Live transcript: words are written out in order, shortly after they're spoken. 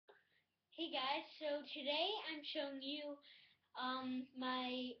Hey guys, so today I'm showing you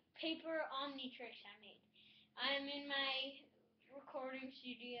my paper OMNITRIX I made. I'm in my recording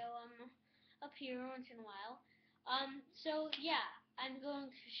studio. I'm up here once in a while. So yeah, I'm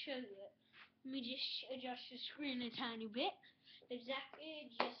going to show you it. Let me just adjust the screen a tiny bit. Exactly,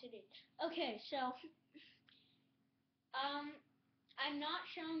 yes it is. Okay, so I'm not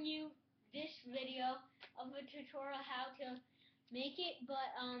showing you this video of a tutorial how to make it, but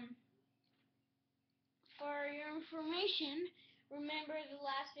for your information, remember the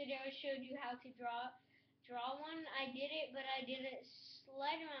last video I showed you how to draw one. I did it, but I did it a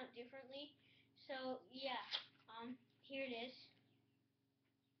slight amount differently. So yeah, here it is.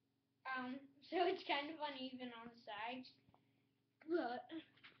 So it's kind of uneven on the sides, but I'm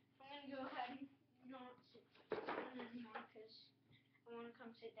gonna go ahead and not sit down anymore because I want to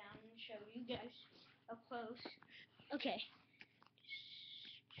come sit down and show you guys up close. Okay.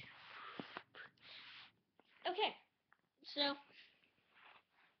 Okay. So I'm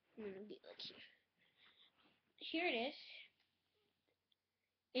gonna be like here. Here it is.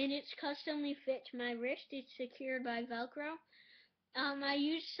 And it's customly fit to my wrist. It's secured by Velcro. I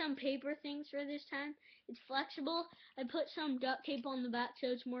used some paper things for this time. It's flexible. I put some duct tape on the back so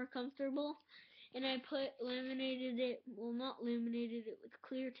it's more comfortable. And I laminated it, well, not laminated it with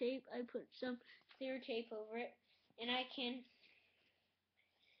clear tape. I put some clear tape over it. And I can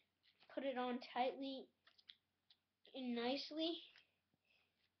put it on tightly and nicely.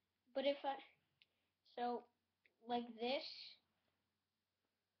 But so like this.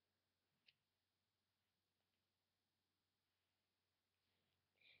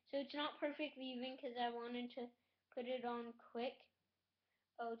 So it's not perfectly even because I wanted to put it on quick.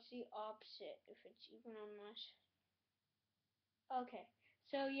 Oh, it's the opposite if it's even on this. Okay,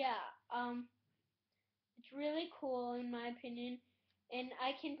 so yeah, it's really cool in my opinion, and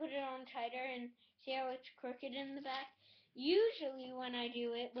I can put it on tighter and see how it's crooked in the back. Usually when I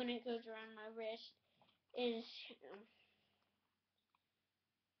do it, when it goes around my wrist, is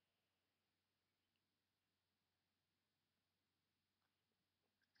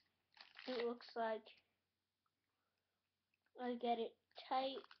it looks like I get it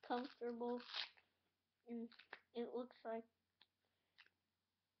tight, comfortable, and it looks like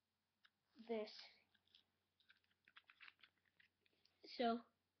this. So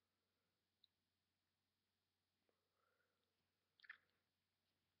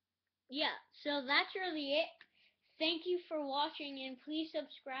yeah, so that's really it. Thank you for watching, and please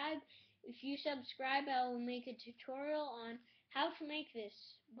subscribe. If you subscribe, I will make a tutorial on how to make this,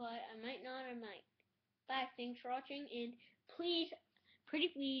 but I might not, I might. Bye, thanks for watching, and please, pretty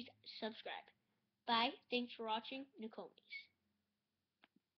please, subscribe. Bye, thanks for watching, Nicole.